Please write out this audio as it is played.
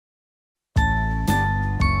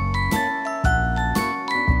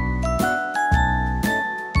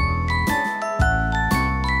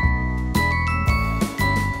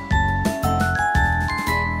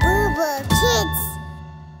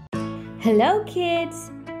Hello kids,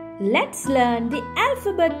 let's learn the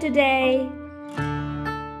alphabet today.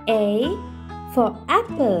 A for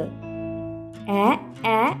apple.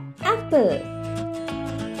 Apple.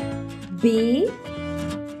 B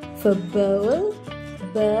for bowl.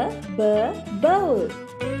 Bowl.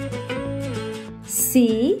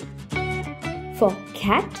 C for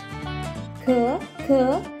cat. Cat.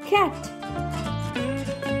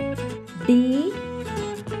 D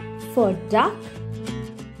for duck.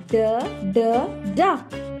 Duck.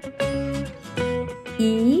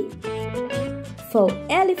 E for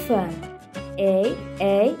elephant.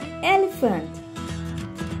 Elephant.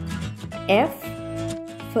 F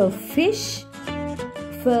for fish.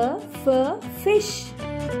 Fish.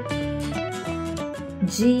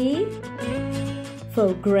 G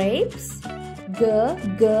for grapes.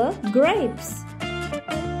 Grapes.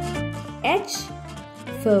 H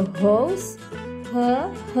for hose.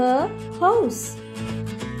 Hose.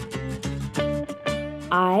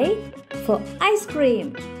 I for ice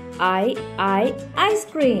cream. Ice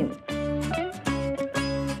cream.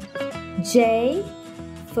 J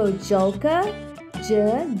for joker.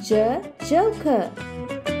 Joker.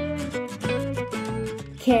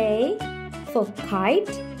 K for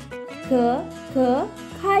kite.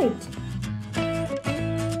 Kite.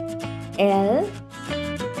 L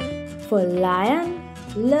for lion.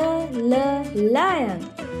 Lion.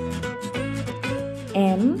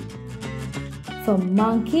 M for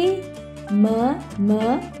monkey.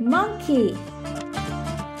 Monkey.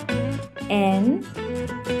 N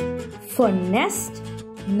for nest.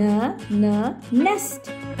 Nest.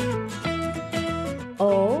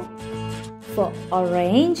 O for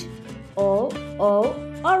orange.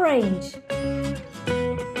 Orange.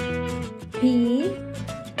 P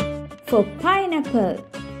for pineapple.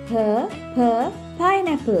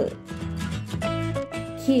 Pineapple.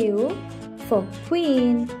 Q for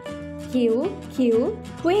queen.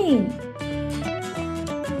 Queen.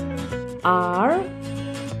 R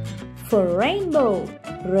for rainbow.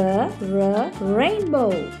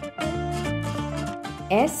 Rainbow.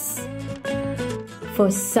 S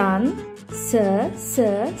for sun.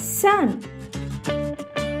 Sun.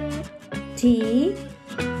 T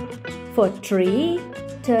for tree.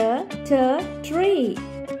 Tree.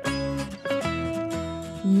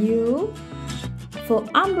 U for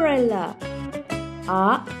umbrella.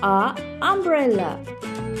 Umbrella.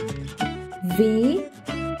 V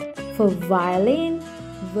for violin.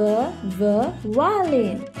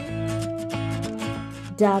 Violin.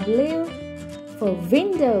 W for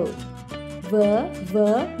window.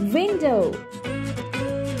 Window.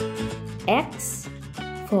 X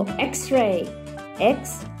for X-ray.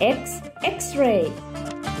 X-ray.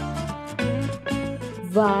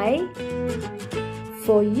 Y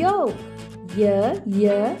for yolk.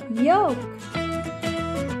 Yolk.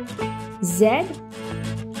 Z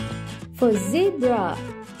for zebra.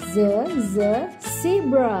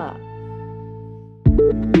 Zebra.